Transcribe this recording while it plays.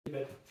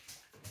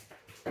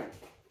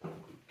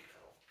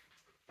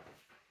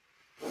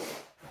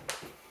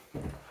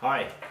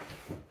Hi,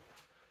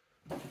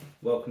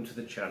 welcome to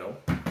the channel.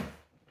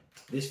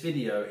 This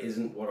video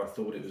isn't what I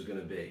thought it was going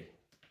to be.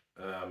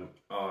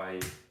 I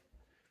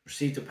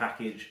received a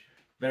package,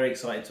 very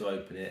excited to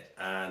open it,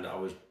 and I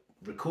was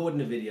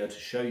recording a video to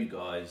show you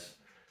guys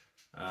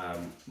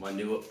my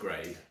new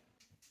upgrade.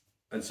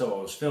 And so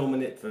I was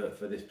filming it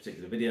for this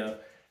particular video,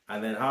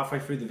 and then halfway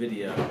through the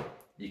video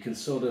you can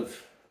sort of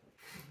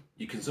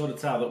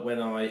tell that when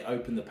I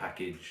opened the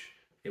package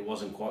it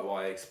wasn't quite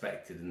what I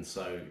expected, and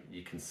so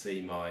you can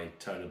see my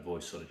tone of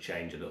voice sort of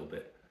change a little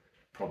bit,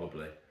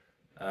 probably.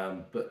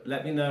 But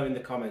let me know in the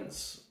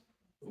comments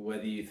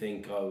whether you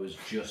think I was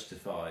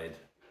justified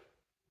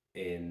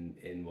in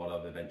what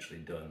I've eventually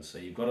done. So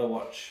you've got to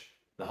watch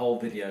the whole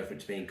video for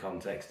it to be in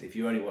context. If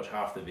you only watch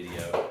half the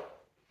video,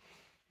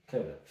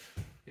 you're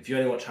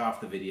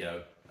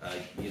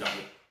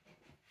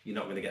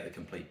not going to get the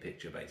complete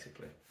picture,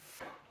 basically.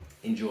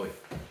 Enjoy.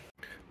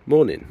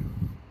 Morning.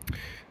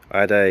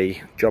 I had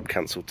a job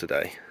cancelled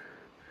today,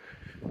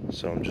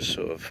 so I'm just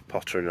sort of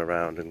pottering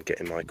around and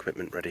getting my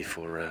equipment ready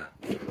for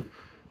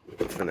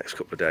the next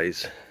couple of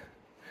days.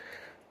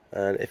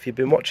 And if you've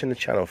been watching the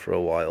channel for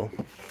a while,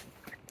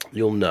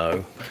 you'll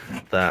know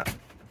that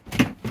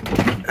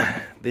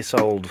this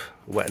old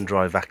wet and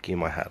dry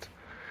vacuum I had,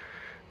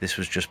 this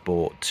was just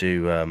bought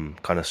to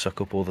kind of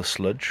suck up all the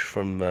sludge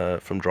from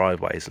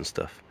driveways and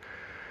stuff.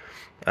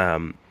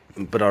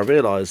 But I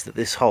realised that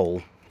this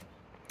hole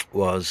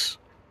was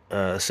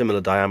a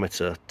similar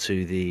diameter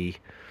to the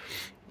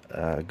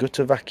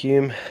gutter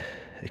vacuum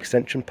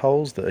extension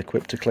poles that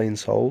Equip2Clean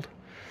sold,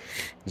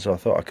 and so I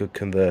thought I could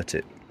convert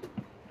it,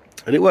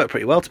 and it worked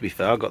pretty well, to be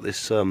fair. I got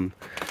this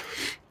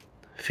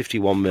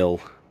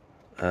 51mm,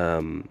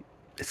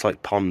 it's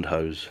like pond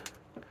hose,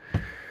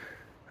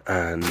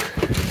 and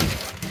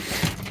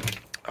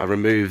I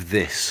removed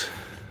this,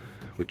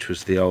 which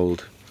was the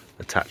old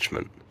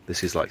attachment.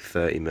 This is like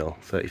 30mm,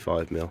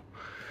 35mm,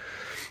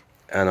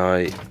 and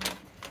I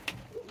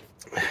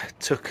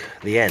took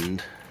the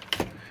end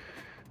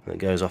that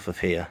goes off of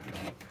here,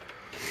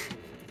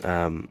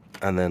 and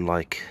then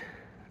like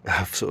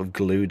I've sort of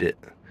glued it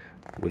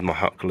with my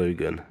hot glue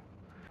gun,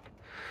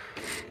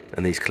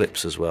 and these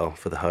clips as well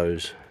for the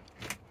hose,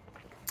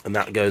 and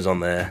that goes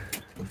on there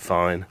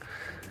fine.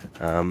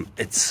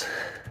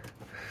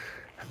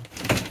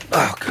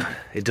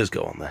 It does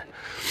go on there.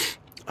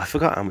 I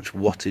forgot how much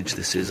wattage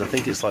this is. I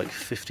think it's like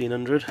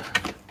 1500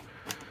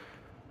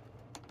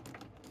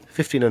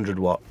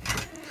 watt.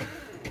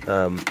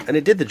 And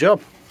it did the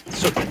job.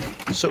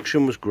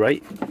 Suction was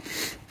great.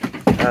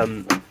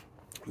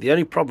 The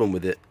only problem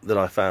with it that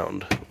I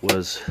found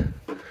was,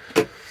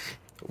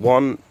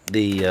 one,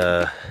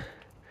 this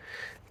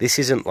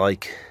isn't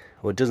like,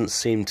 or it doesn't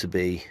seem to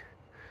be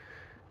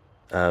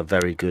a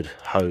very good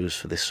hose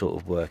for this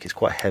sort of work. It's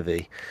quite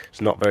heavy.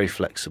 It's not very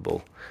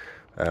flexible.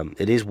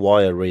 It is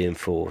wire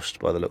reinforced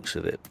by the looks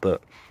of it,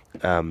 but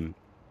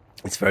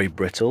it's very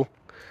brittle.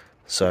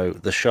 So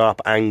the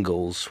sharp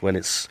angles, when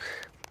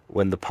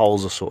the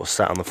poles are sort of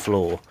sat on the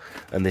floor,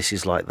 and this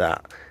is like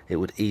that, it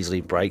would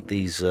easily break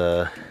these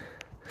tubes,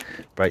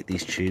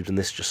 and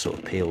this just sort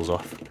of peels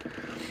off.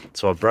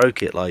 So I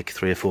broke it like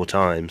 3 or 4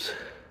 times.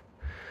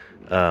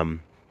 And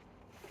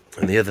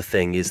the other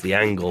thing is the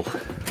angle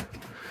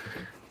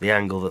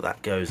that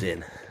goes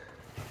in.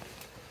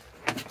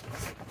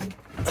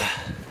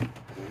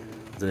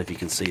 I don't know if you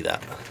can see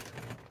that,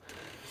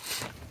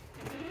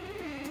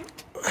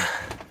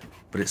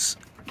 but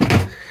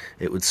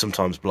it would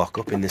sometimes block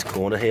up in this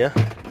corner here.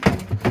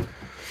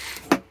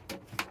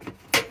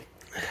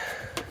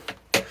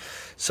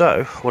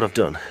 So what I've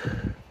done,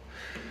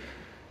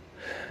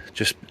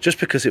 just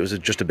because it was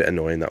just a bit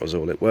annoying, that was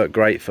all. It worked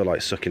great for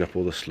like sucking up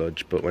all the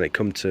sludge, but when it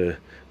come to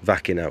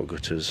vacuuming out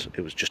gutters,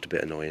 it was just a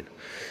bit annoying.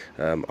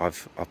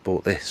 I've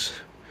bought this.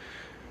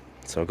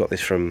 So I got this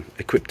from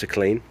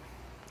Equip2Clean.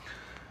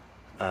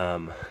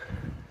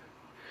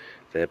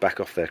 They're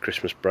back off their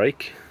Christmas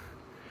break.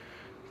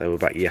 They were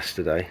back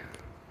yesterday,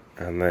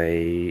 and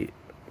they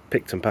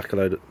picked and packed a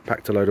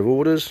load of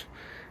orders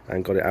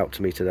and got it out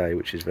to me today,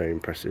 which is very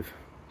impressive.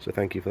 So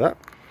thank you for that.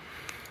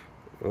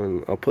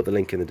 And I'll put the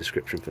link in the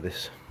description for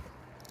this,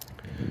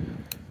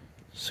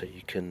 so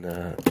you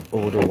can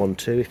order one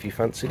too if you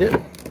fancied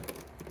it.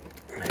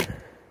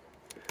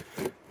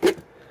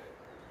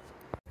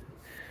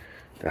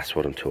 That's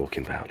what I'm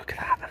talking about. Look at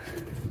that.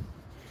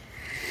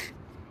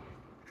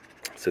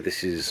 So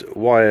this is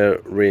wire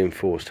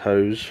reinforced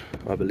hose,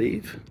 I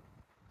believe.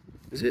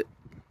 Is it?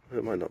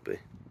 It might not be.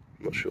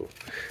 I'm not sure.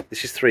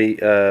 This is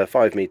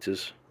 5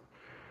 meters.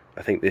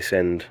 I think this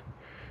end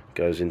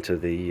goes into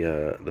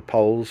the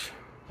poles,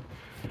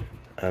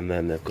 and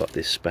then they've got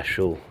this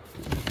special.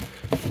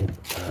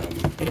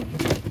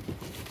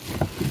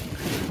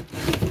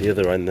 The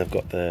other end, they've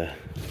got their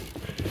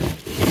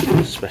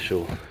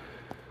special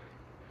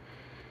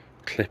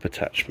clip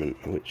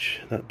attachment, which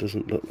that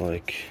doesn't look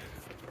like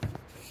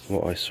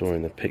what I saw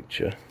in the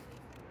picture.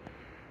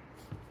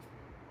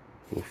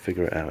 We'll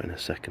figure it out in a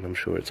second. I'm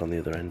sure it's on the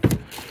other end.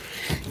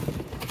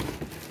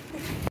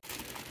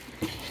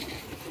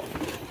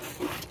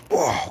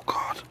 Oh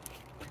God.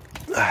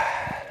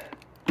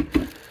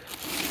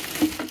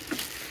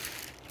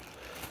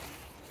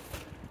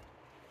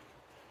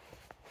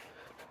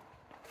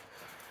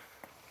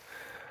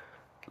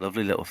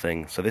 Lovely little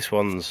thing. So this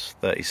one's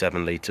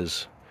 37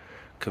 litres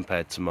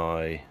compared to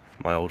my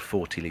old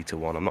 40 litre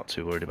one. I'm not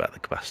too worried about the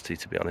capacity,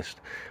 to be honest.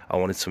 I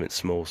wanted something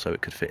small so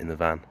it could fit in the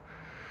van.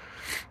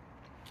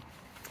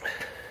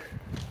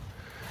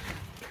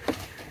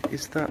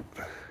 Is that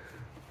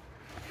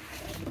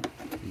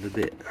the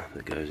bit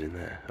that goes in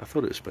there? I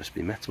thought it was supposed to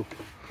be metal.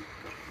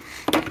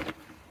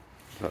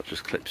 That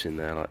just clips in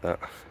there like that.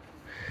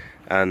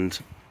 And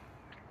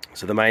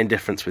so the main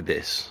difference with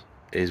this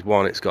is,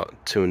 one, it's got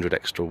 200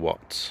 extra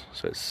watts,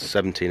 so it's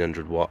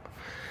 1700 watt,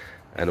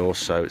 and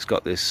also it's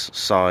got this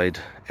side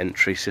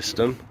entry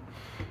system,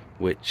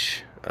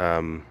 which I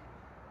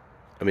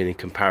mean, in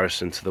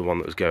comparison to the one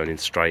that was going in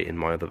straight in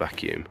my other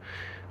vacuum,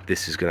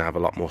 this is going to have a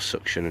lot more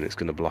suction and it's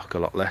going to block a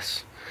lot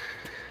less.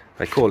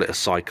 They call it a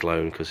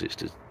cyclone because it's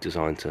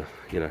designed to,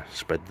 you know,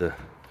 spread the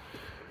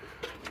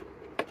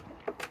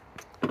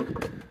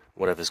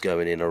whatever's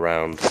going in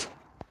around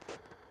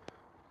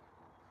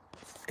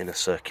in a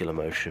circular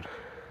motion.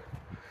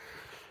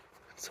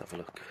 Let's have a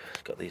look.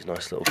 It's got these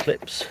nice little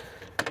clips.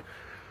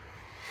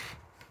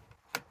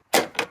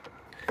 And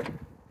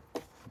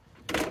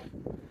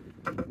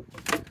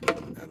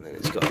then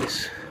it's got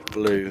this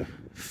blue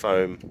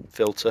foam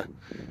filter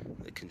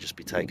that can just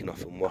be taken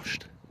off and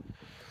washed.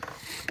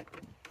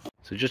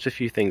 So just a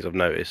few things I've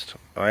noticed.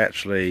 I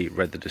actually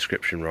read the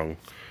description wrong,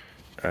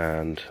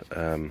 and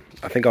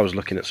I think I was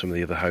looking at some of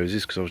the other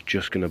hoses because I was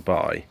just going to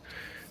buy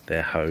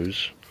their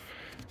hose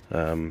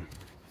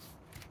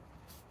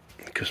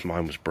because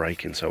mine was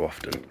breaking so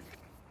often.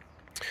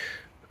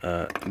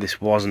 This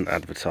wasn't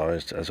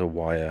advertised as a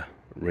wire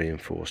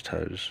reinforced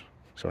hose,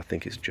 so I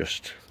think it's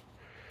just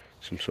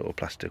some sort of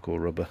plastic or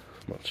rubber.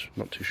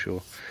 Not too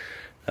sure.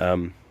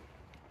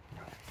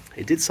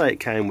 It did say it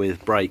came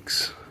with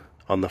brakes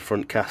on the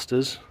front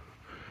casters.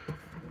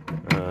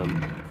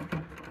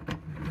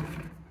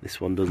 This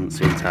one doesn't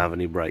seem to have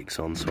any brakes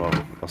on, so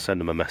I'll send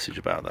them a message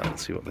about that and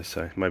see what they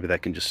say. Maybe they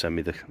can just send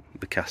me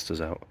the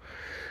casters out.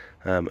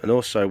 And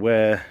also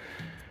where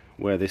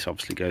this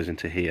obviously goes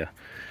into here,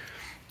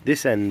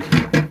 this end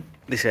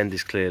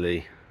is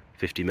clearly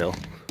 50mm,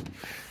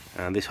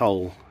 and this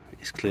hole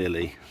is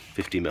clearly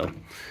 50mm.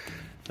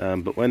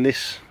 But when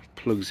this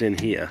plugs in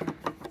here,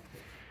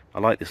 I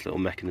like this little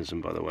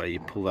mechanism, by the way. You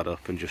pull that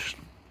up and just,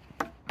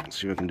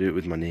 see if I can do it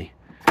with my knee,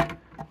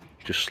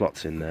 just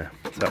slots in there,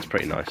 so that's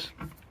pretty nice.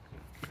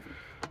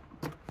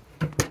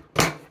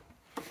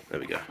 There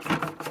we go.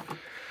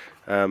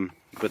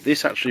 But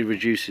this actually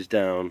reduces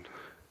down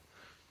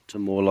to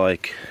more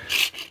like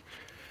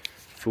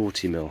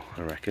 40mm,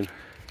 I reckon.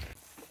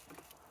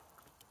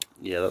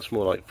 Yeah, that's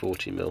more like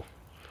 40mm.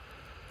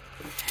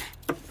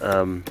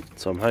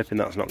 So I'm hoping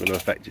that's not going to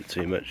affect it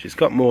too much. It's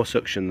got more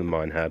suction than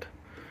mine had.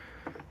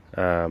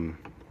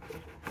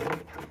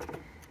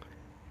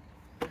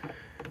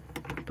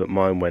 But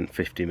mine went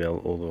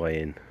 50mm all the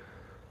way in.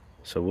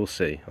 So we'll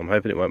see. I'm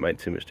hoping it won't make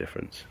too much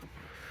difference.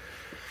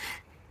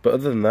 But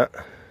other than that,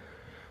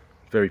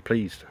 very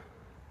pleased.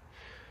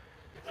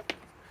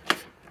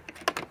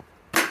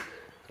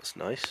 That's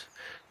nice.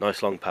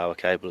 Nice long power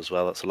cable as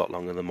well. That's a lot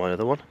longer than my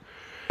other one.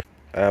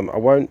 I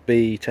won't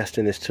be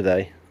testing this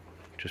today,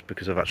 just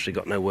because I've actually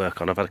got no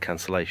work on. I've had a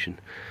cancellation.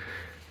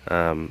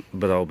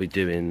 But I'll be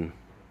doing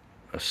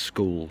a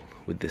school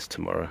with this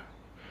tomorrow.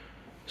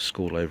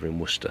 School over in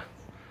Worcester.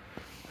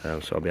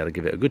 So I'll be able to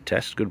give it a good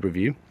test, good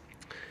review.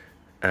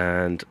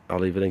 And I'll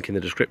leave a link in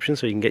the description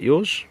so you can get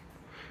yours.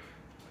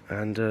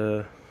 And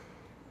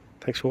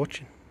thanks for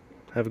watching.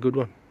 Have a good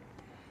one.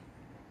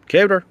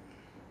 Kevder,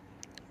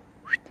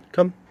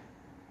 come.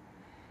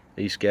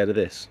 Are you scared of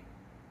this?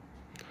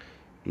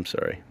 I'm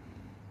sorry.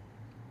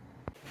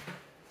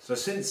 So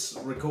since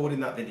recording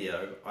that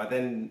video, I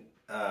then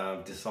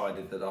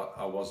decided that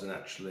I wasn't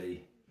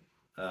actually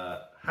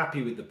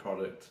happy with the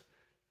product.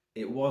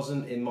 It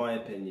wasn't, in my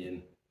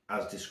opinion,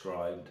 as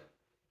described.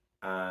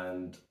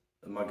 And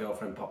my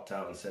girlfriend popped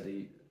out and said,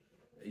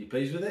 are you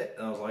pleased with it?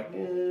 And I was like,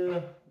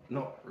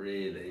 not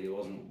really. It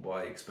wasn't what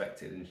I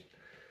expected.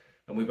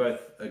 And we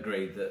both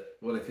agreed that,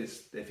 well, if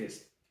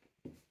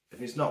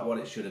it's not what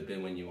it should have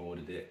been when you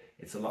ordered it,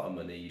 it's a lot of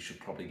money. You should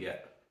probably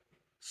get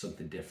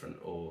something different,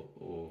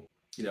 or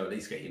you know, at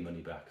least get your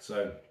money back.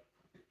 So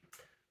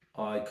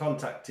I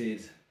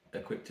contacted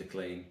Equip to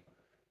Clean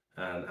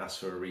and asked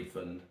for a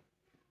refund,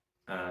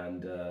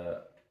 and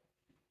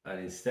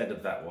instead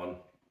of that one,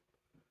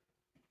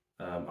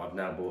 I've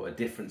now bought a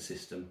different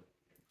system,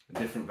 a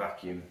different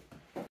vacuum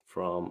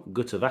from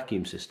Gutter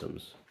Vacuum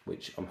Systems,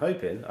 which I'm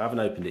hoping, I haven't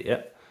opened it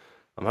yet,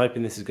 I'm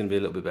hoping this is going to be a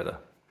little bit better.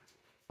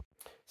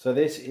 So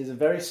this is a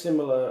very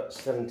similar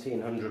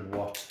 1700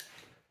 watt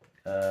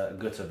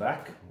gutter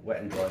vac,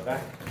 wet and dry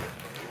vac,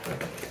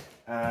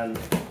 and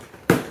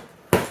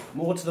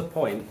more to the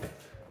point,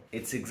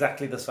 it's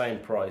exactly the same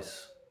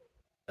price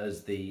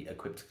as the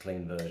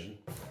Equip2Clean version,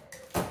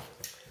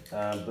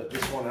 but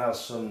this one has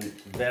some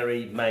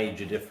very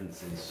major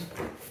differences,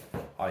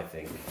 I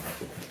think.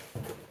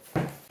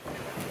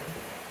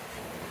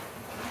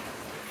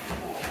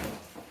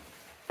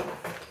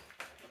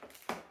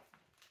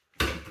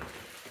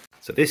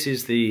 So this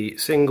is the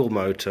single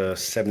motor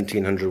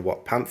 1700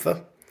 watt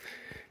Panther.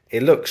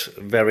 It looks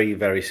very,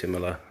 very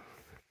similar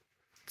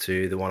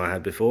to the one I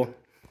had before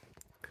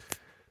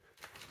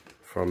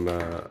from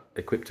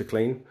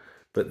Equip2Clean,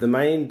 but the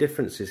main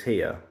differences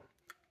here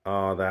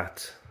are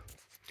that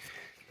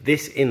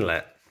this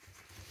inlet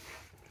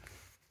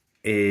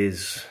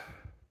is,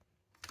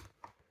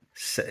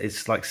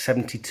 it's like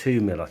 72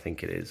 mil, I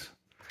think it is,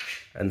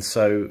 and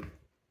so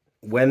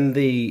when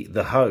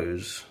the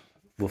hose,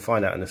 we'll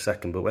find out in a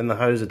second, but when the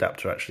hose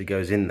adapter actually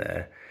goes in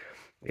there,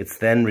 it's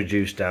then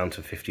reduced down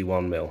to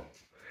 51 mil.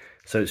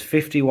 So it's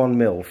 51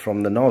 mil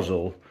from the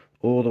nozzle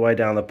all the way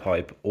down the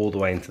pipe, all the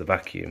way into the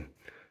vacuum.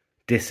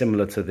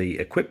 Dissimilar to the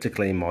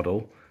Equip2Clean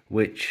model,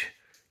 which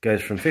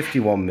goes from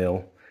 51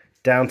 mil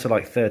down to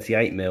like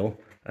 38 mil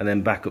and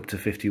then back up to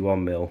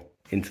 51 mil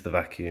into the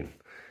vacuum.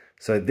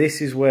 So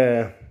this is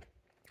where,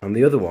 on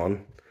the other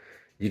one,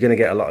 you're going to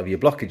get a lot of your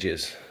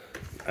blockages.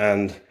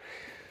 And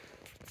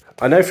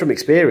I know from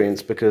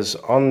experience, because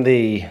on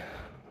the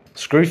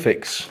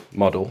Screwfix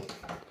model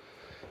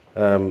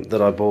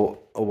that I bought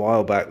a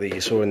while back that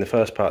you saw in the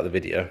first part of the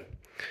video,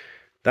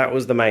 that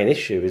was the main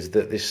issue, is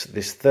that this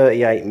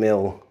 38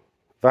 mil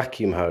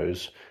vacuum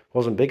hose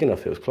wasn't big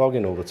enough. It was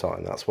clogging all the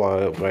time. That's why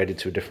I upgraded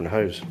to a different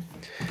hose.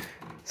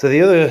 So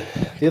the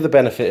other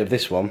benefit of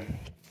this one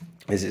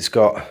is it's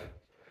got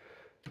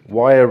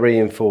wire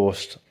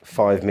reinforced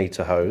 5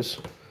 meter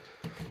hose.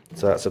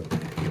 So that's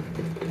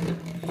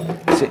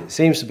it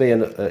seems to be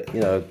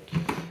a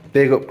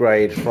big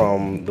upgrade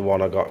from the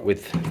one I got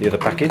with the other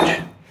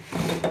package.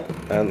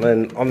 And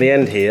then on the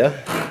end here,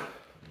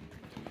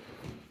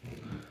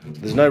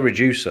 there's no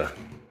reducer.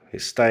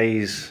 It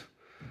stays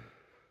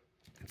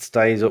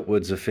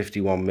upwards of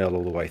 51 mil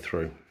all the way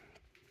through.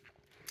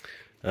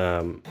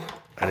 And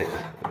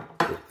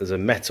there's a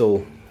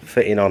metal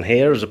fitting on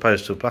here as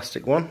opposed to a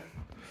plastic one.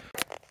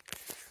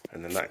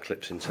 And then that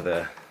clips into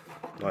there,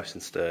 nice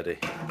and sturdy.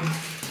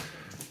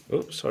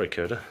 Oh, sorry,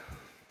 Coda.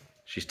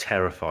 She's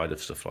terrified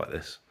of stuff like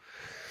this.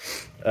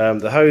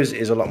 The hose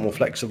is a lot more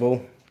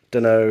flexible.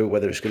 Don't know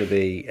whether it's going to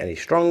be any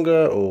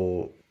stronger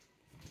or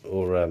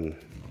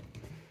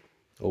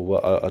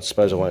what. I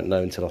suppose I won't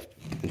know until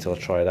I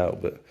try it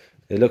out. But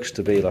it looks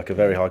to be like a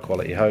very high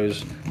quality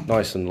hose,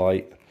 nice and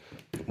light,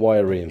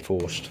 wire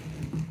reinforced.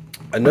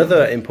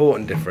 Another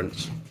important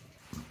difference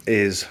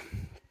is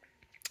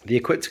the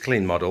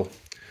Equip2Clean model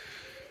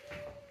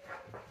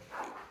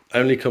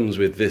only comes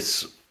with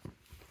this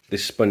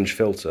sponge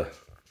filter,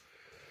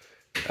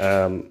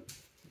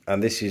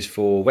 and this is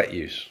for wet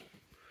use.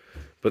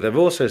 But they've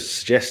also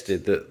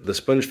suggested that the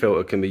sponge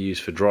filter can be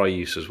used for dry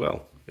use as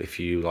well, if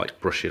you like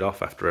brush it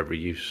off after every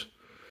use.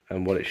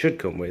 And what it should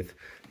come with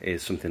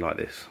is something like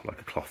this, like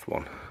a cloth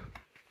one.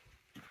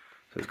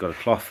 So it's got a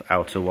cloth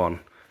outer one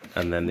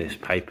and then this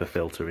paper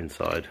filter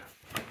inside.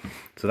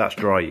 So that's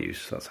dry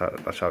use. That's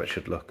how it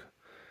should look.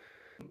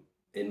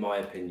 In my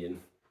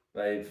opinion,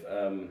 they've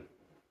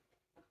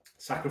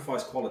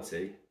sacrificed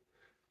quality,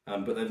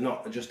 but they've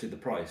not adjusted the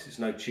price. It's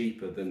no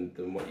cheaper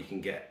than what you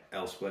can get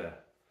elsewhere.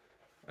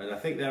 And I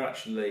think they're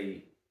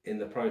actually in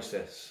the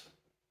process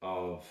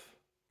of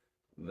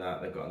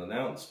that. They've got an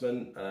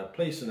announcement.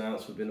 Please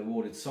announce we've been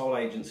awarded sole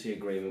agency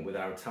agreement with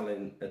our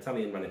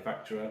Italian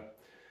manufacturer.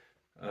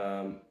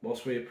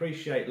 Whilst we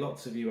appreciate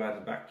lots of you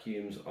added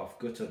vacuums off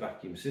Gutter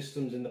Vacuum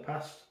Systems in the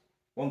past,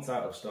 once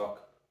out of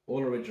stock,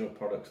 all original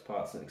products,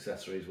 parts and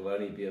accessories will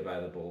only be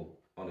available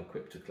on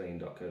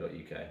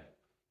equip2clean.co.uk.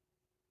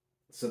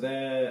 So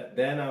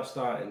they're now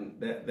starting.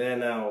 They're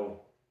now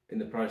in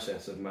the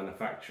process of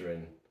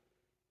manufacturing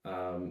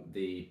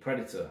the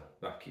Predator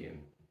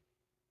vacuum,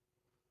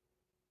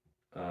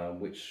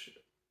 which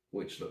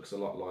looks a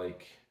lot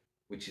like,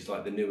 which is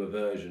like the newer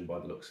version by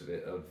the looks of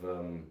it of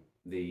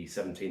the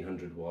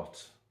 1700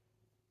 watt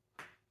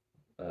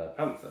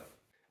Panther.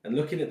 And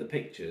looking at the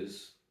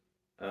pictures,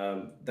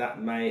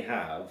 that may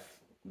have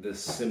the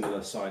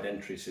similar side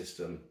entry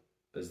system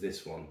as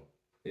this one.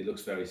 It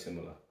looks very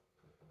similar.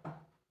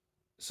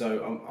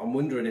 So I'm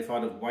wondering if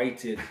I'd have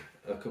waited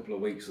a couple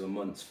of weeks or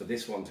months for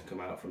this one to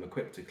come out from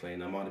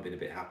Equip2Clean, I might have been a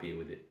bit happier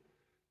with it.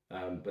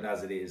 But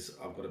as it is,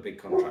 I've got a big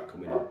contract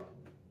coming up.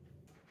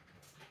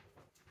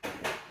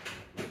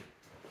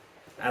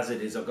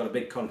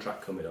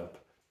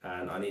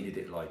 And I needed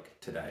it like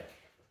today.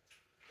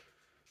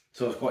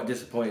 So I was quite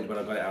disappointed when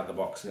I got it out of the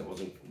box and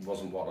it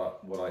wasn't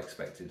what I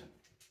expected.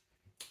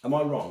 Am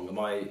I wrong? Am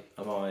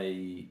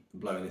I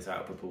blowing this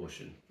out of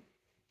proportion?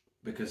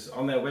 Because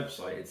on their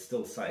website it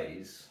still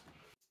says,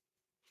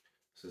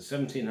 so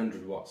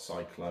 1700 watt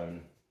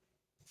Cyclone.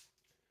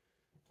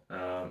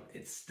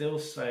 It still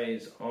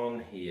says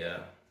on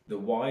here, the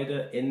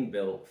wider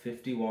inbuilt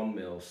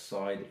 51mm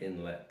side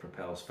inlet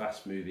propels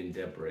fast moving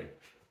debris.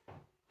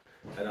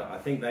 And I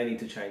think they need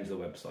to change the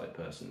website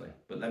personally.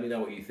 But let me know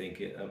what you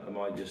think. I'm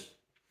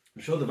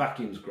sure the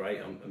vacuum's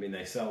great. I mean,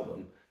 they sell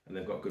them and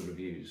they've got good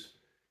reviews,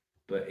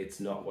 but it's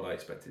not what I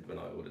expected when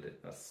I ordered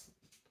it. That's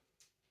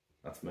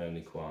my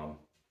only qualm.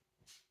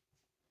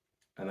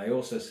 And they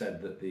also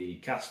said that the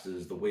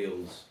casters, the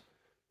wheels,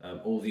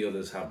 all the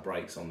others have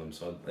brakes on them,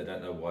 so they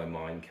don't know why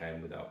mine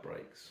came without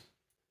brakes.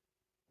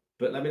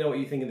 But let me know what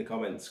you think in the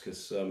comments,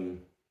 because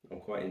I'm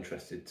quite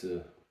interested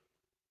to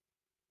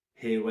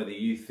hear whether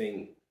you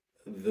think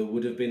there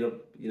would have been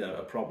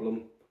a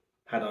problem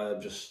had I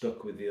have just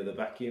stuck with the other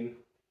vacuum.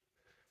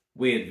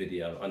 Weird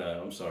video, I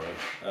know, I'm sorry.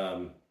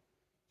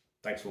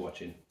 Thanks for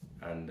watching,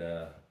 and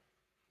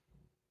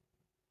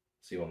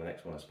see you on the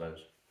next one, I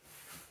suppose.